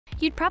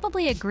You'd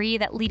probably agree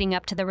that leading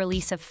up to the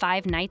release of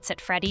Five Nights at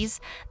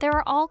Freddy's, there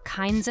are all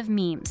kinds of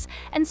memes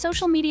and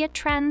social media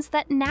trends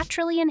that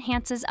naturally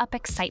enhances up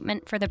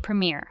excitement for the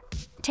premiere.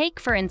 Take,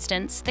 for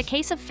instance, the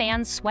case of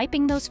fans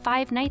swiping those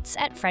Five Nights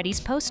at Freddy's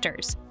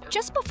posters.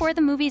 Just before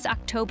the movie's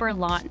October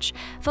launch,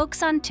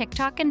 folks on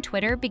TikTok and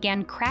Twitter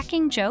began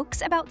cracking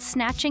jokes about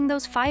snatching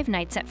those Five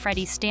Nights at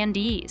Freddy's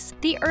standees.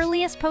 The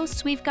earliest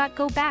posts we've got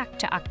go back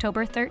to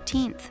October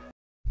 13th.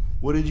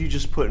 What did you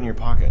just put in your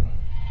pocket?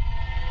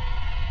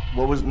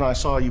 No, I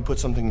saw you put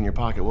something in your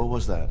pocket. What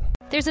was that?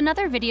 There's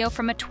another video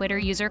from a Twitter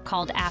user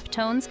called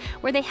Aftones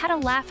where they had a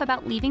laugh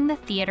about leaving the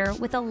theater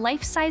with a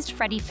life-sized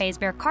Freddy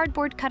Fazbear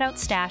cardboard cutout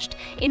stashed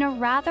in a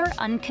rather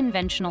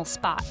unconventional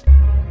spot.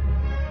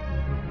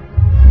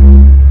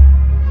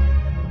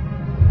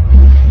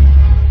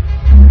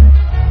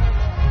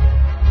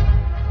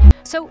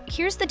 So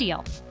here's the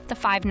deal. The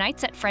Five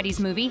Nights at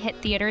Freddy's movie hit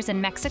theaters in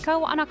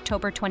Mexico on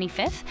October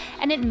 25th,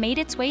 and it made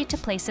its way to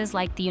places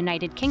like the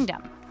United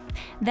Kingdom.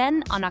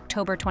 Then, on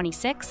October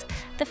 26th,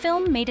 the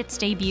film made its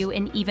debut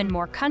in even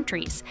more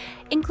countries,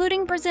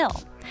 including Brazil.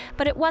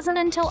 But it wasn't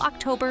until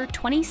October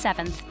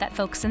 27th that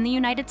folks in the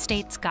United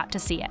States got to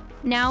see it.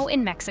 Now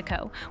in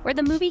Mexico, where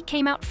the movie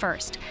came out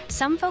first,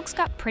 some folks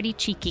got pretty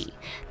cheeky.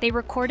 They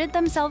recorded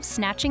themselves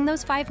snatching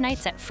those Five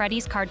Nights at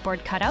Freddy's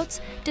cardboard cutouts,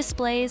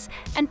 displays,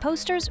 and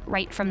posters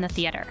right from the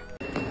theater.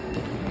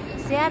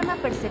 Se arma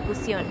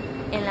persecución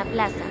en la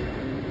plaza.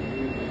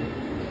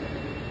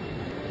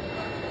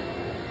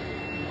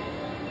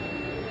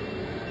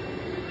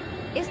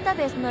 Esta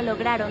vez no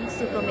lograron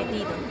su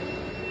cometido.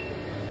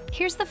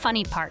 Here's the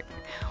funny part.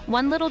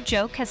 One little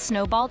joke has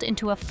snowballed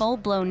into a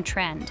full-blown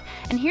trend.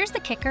 And here's the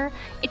kicker,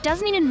 it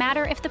doesn't even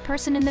matter if the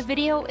person in the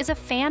video is a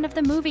fan of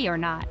the movie or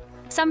not.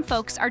 Some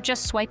folks are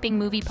just swiping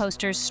movie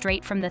posters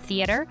straight from the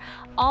theater,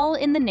 all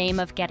in the name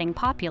of getting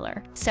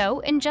popular. So,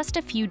 in just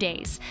a few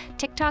days,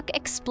 TikTok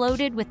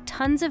exploded with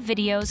tons of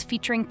videos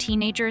featuring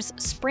teenagers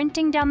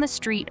sprinting down the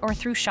street or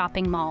through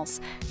shopping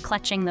malls,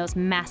 clutching those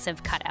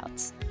massive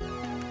cutouts.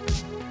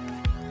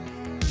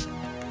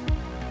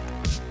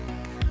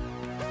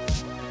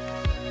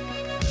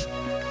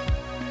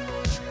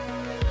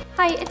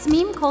 Hi, it's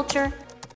Meme Culture.